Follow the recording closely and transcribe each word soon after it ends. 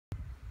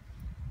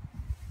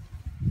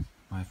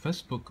My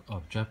first book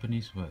of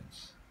Japanese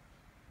words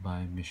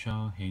by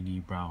Michelle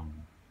Haney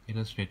Brown,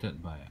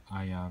 illustrated by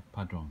Aya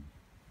Padron.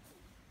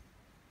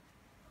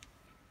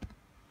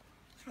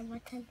 I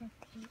want to turn the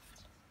page.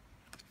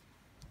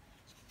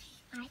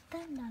 I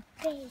turn the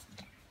page.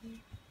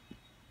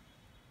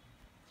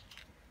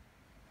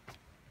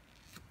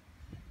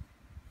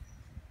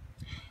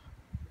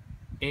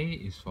 A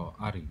is for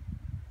Ari,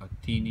 a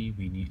teeny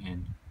weeny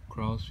ant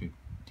crawls with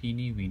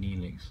teeny weeny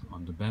legs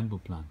on the bamboo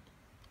plant.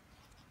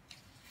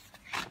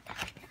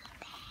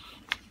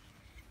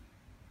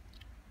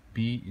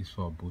 B is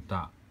for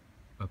Buta,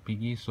 a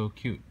piggy so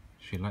cute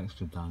she likes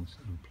to dance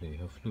and play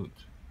her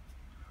flute.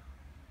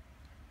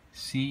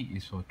 C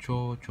is for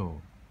Cho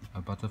Cho,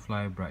 a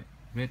butterfly bright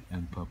red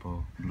and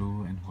purple,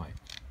 blue and white.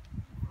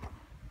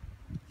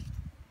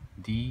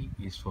 D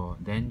is for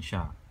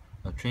Densha,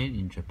 a train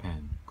in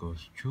Japan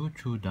goes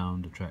choo-choo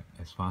down the track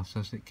as fast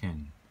as it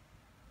can.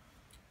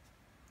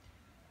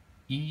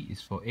 E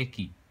is for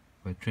Eki,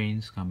 where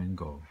trains come and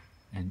go.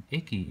 And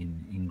Eki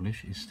in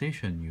English is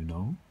station, you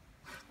know.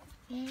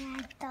 Yeah,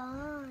 I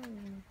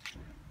don't.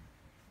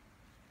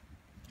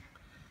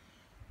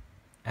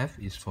 F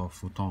is for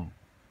Futon,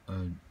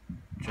 a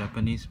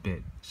Japanese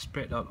bed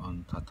spread out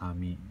on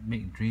tatami,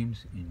 make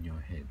dreams in your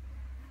head.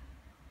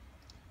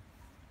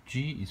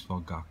 G is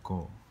for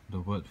Gakko, the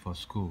word for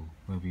school,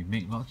 where we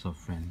make lots of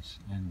friends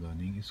and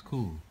learning is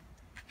cool.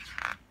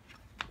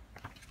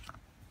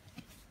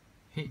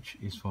 H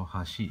is for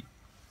Hashi.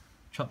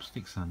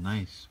 Chopsticks are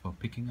nice for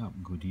picking up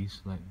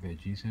goodies like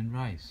veggies and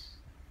rice.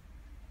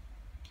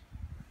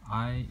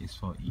 I is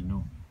for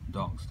Inu,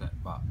 dogs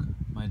that bark.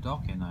 My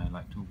dog and I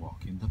like to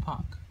walk in the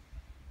park.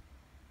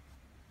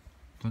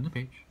 Turn the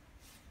page.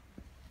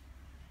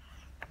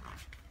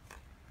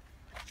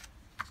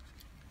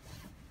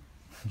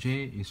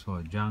 J is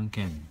for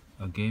Janken,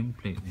 a game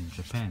played in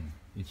Japan.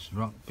 It's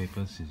rock,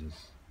 paper,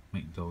 scissors.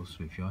 Make those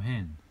with your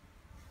hand.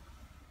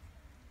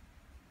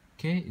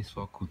 K is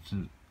for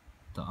Kutsu,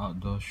 the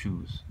outdoor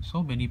shoes.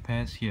 So many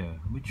pairs here.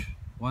 Which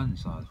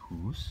ones are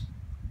whose?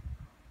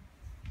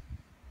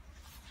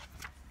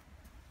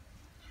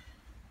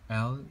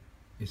 L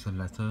is a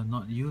letter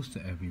not used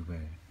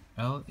everywhere.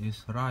 L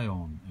is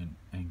rayon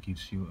and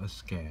gives you a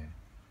scare.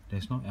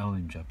 There's no L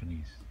in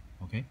Japanese,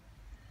 okay?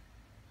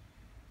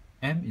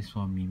 M is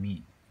for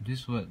Mimi.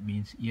 This word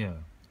means ear,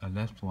 a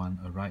left one,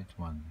 a right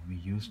one. We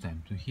use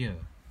them to hear.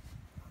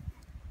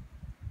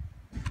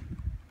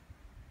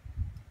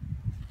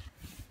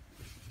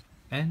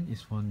 N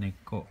is for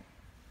Neko.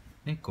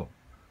 Neko,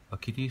 a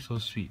kitty so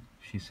sweet.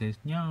 She says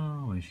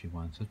meow when she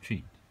wants a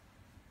treat.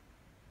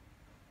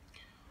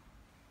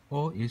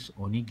 O is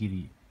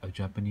onigiri, a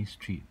Japanese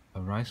treat, a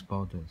rice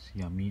ball that's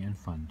yummy and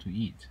fun to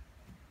eat.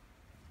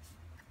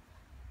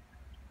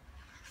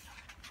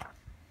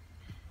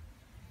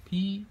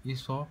 P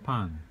is for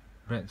pan,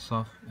 bread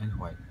soft and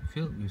white,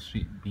 filled with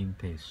sweet bean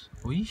paste.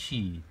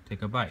 Oishi,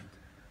 take a bite.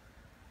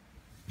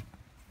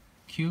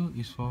 Q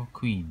is for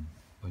queen,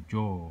 a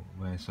jo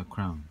wears a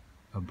crown,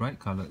 a bright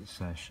colored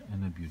sash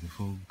and a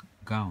beautiful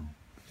gown.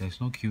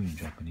 There's no Q in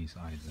Japanese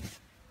either.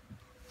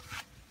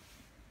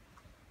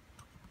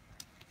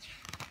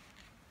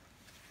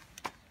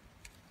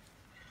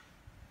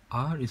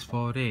 R is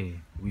for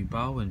re. We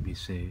bow when we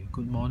say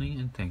good morning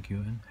and thank you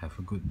and have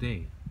a good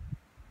day.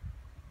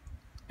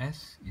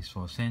 S is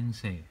for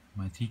sensei.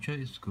 My teacher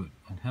is good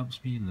and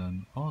helps me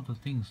learn all the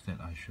things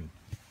that I should.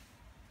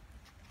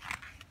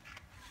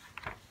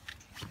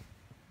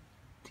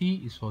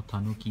 T is for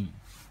tanuki.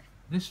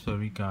 This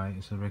furry guy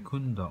is a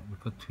raccoon dog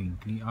with a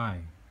twinkly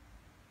eye.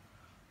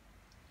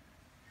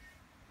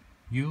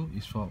 U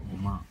is for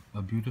Uma,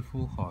 a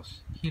beautiful horse.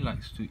 He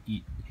likes to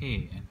eat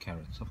hay and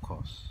carrots, of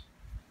course.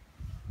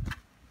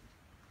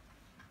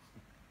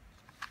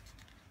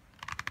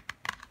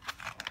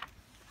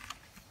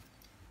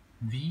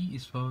 V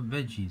is for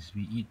veggies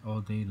we eat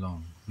all day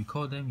long. We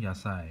call them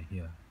yasai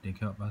here. They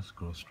help us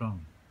grow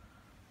strong.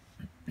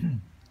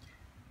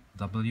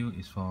 W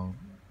is for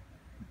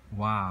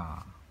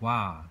wa,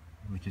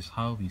 which is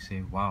how we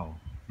say wow.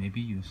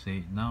 Maybe you say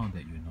it now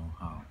that you know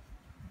how.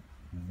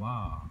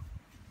 Wow.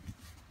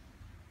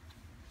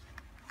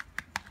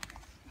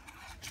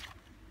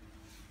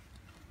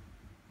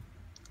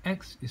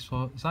 X is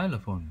for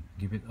xylophone.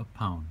 Give it a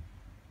pound.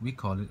 We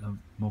call it a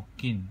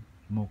mokin.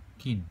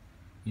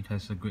 It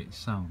has a great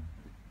sound.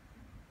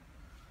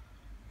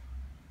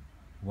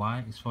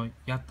 Y is for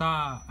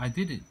yatta, I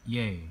did it,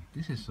 yay.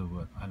 This is a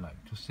word I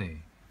like to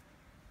say.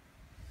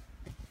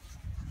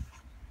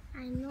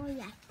 I know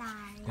yatta.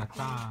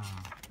 Yatta.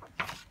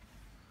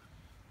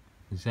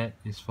 Z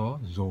is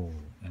for zo,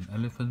 an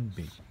elephant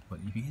big. But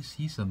if he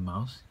sees a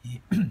mouse,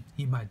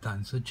 he might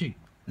dance a jig.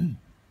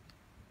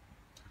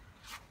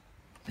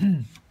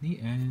 The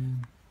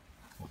end.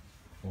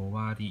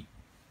 Owari.